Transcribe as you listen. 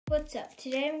What's up?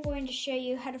 Today I'm going to show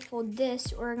you how to fold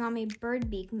this origami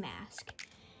Bird-Beak mask.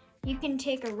 You can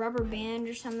take a rubber band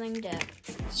or something to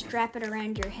strap it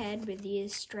around your head with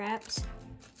these straps.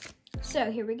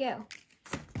 So here we go.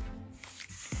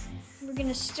 We're going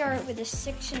to start with a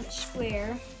 6-inch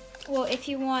square. Well, if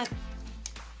you want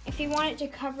it to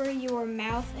cover your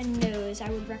mouth and nose, I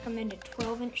would recommend a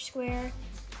 12-inch square.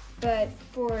 But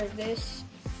for this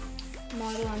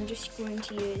model, I'm just going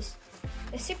to use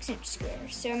a 6-inch square.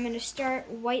 So I'm going to start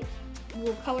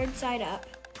colored side up,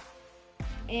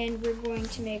 and we're going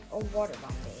to make a water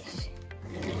bomb base.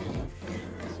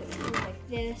 So it goes like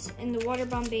this, and the water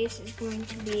bomb base is going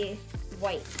to be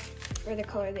white, or the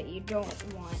color that you don't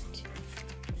want.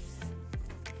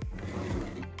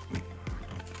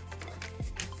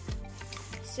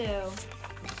 So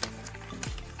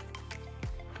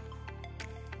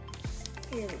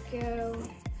here we go.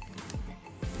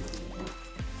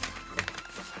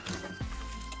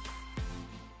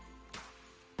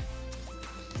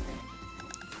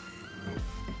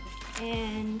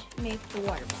 And make the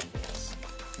water bomb base.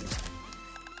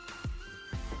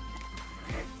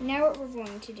 Now what we're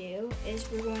going to do is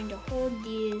we're going to hold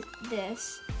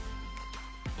this,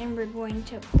 and we're going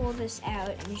to pull this out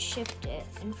and shift it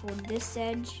and fold this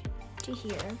edge to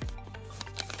here,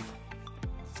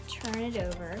 turn it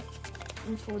over,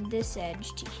 and fold this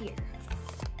edge to here,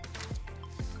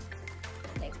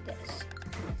 like this.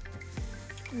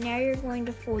 Now you're going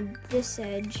to fold this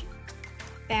edge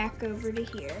back over to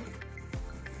here.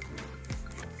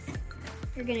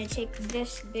 You're going to take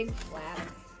this big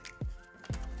flap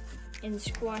and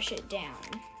squash it down.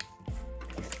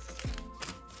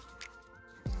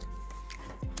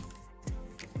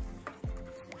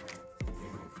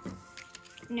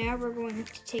 Now we're going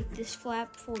to take this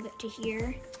flap, fold it to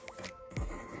here,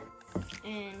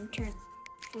 and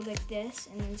fold like this,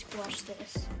 and then squash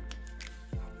this.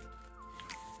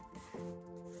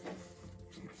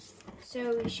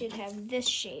 So we should have this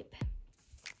shape.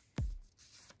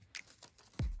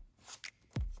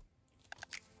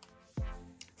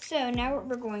 So now what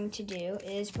we're going to do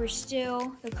is we're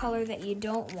still the color that you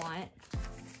don't want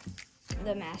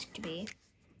the mask to be,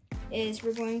 is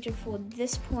we're going to fold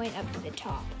this point up to the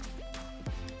top.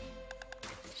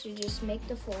 So just make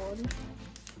the fold.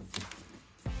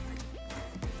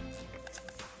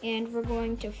 And we're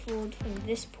going to fold from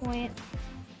this point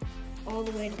all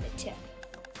the way to the tip.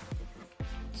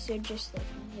 So just like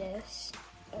this,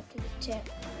 up to the tip.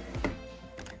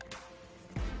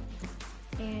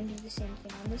 And do the same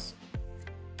thing on this.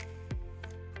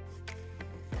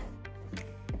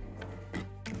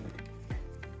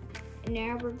 And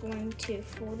now we're going to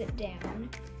fold it down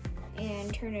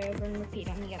and turn it over and repeat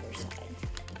on the other side.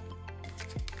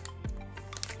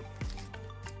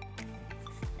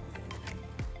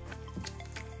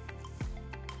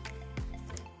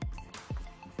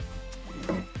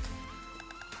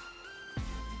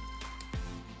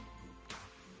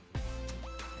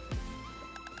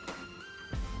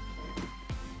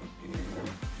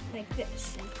 Like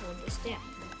this, and fold this down.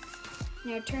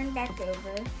 Now turn back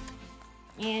over,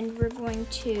 and we're going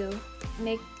to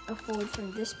make a fold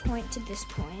from this point to this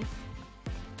point,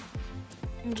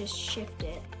 and just shift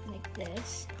it like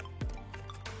this.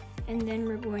 And then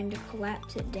we're going to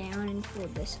collapse it down and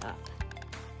fold this up.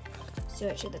 So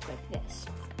it should look like this.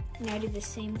 Now do the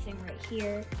same thing right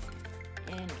here,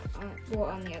 and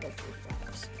on the other 3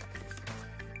 flaps.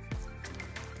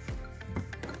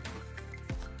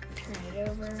 Turn it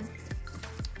over,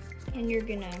 and you're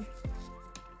gonna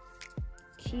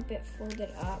keep it folded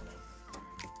up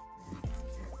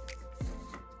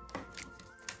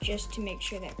just to make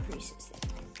sure that crease is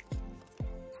there.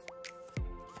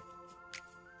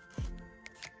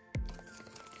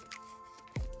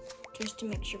 Just to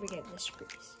make sure we get this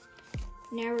crease.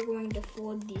 Now we're going to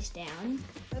fold these down.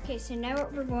 Okay, so now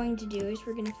what we're going to do is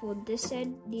we're gonna fold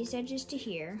these edges to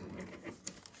here,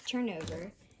 turn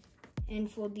over, and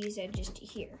fold these edges to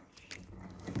here,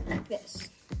 like this.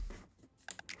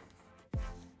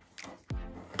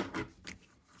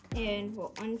 And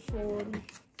we'll unfold,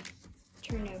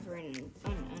 turn over, and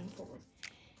unfold.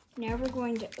 Now we're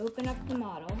going to open up the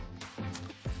model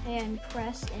and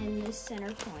press in this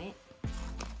center point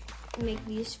and make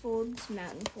these folds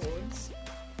mountain folds,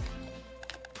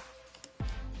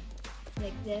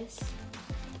 like this.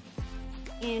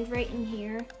 And right in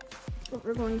here, what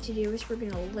we're going to do is we're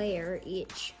going to layer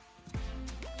each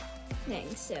thing.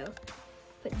 So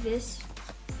put this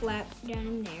flap down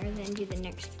in there, then do the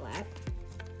next flap,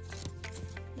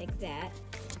 like that.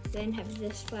 Then have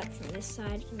this flap from this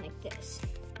side and like this.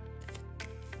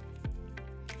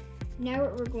 Now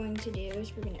what we're going to do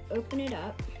is we're going to open it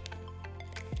up,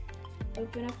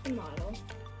 open up the model.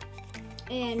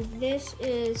 And this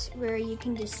is where you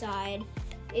can decide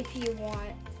if you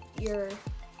want your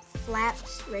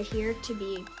flaps right here to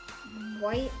be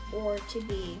white or to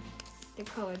be the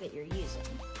color that you're using.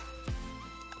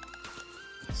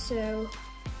 So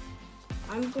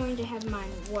I'm going to have mine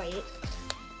white,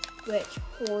 which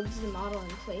holds the model in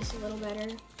place a little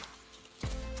better.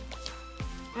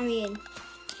 I mean,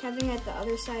 having it the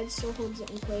other side still holds it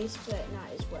in place, but not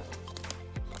as well.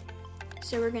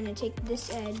 So we're gonna take this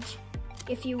edge.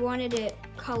 If you wanted it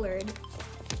colored,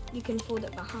 you can fold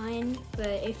it behind,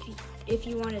 but if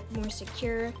you want it more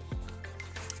secure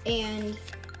and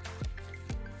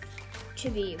to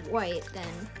be white,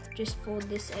 then just fold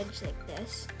this edge like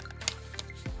this.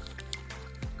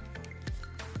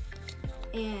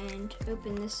 And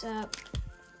open this up,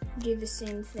 do the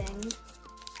same thing.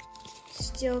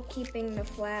 Still keeping the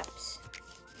flaps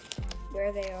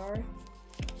where they are,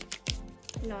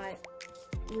 not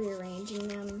rearranging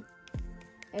them.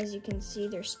 As you can see,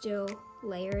 they're still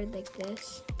layered like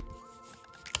this.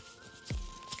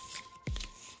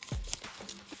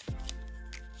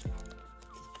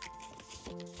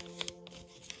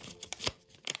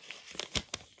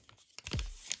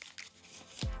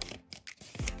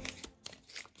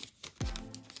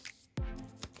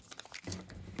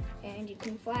 And you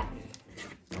can flatten.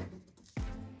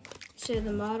 So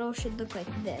the model should look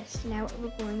like this. Now what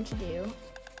we're going to do,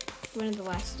 one of the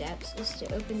last steps, is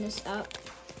to open this up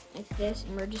like this,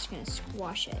 and we're just gonna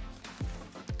squash it.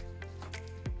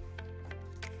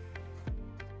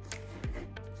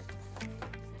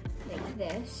 Like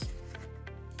this.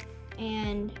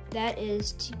 And that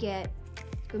is to get,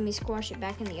 when we squash it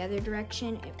back in the other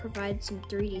direction, it provides some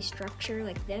 3D structure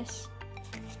like this.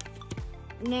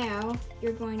 Now,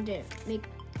 you're going to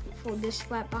fold this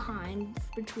flap behind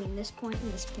between this point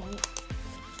and this point.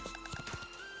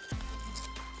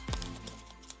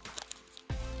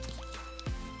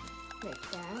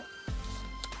 Like that.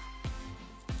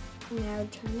 Now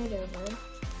turn it over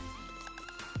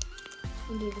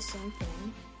and do the same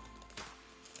thing.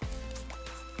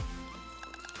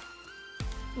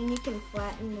 And you can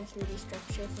flatten the 3D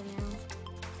structure for now.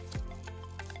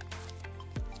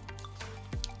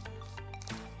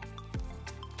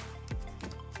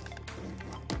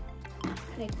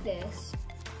 Like this.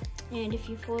 And if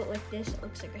you fold it like this, it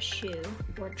looks like a shoe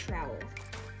or a trowel.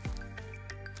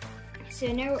 So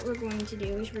now what we're going to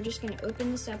do is we're just going to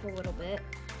open this up a little bit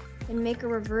and make a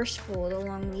reverse fold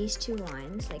along these two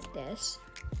lines like this.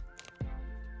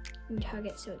 And tug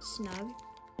it so it's snug.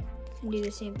 And do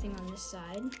the same thing on this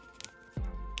side.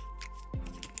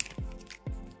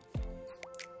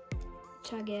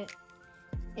 Tug it.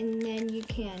 And then you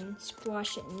can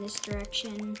squash it in this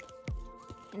direction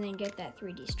and then get that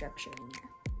 3D structure in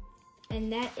there.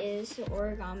 And that is the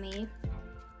Origami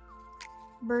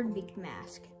Bird-Beak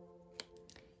mask.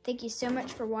 Thank you so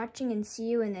much for watching, and see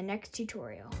you in the next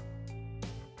tutorial.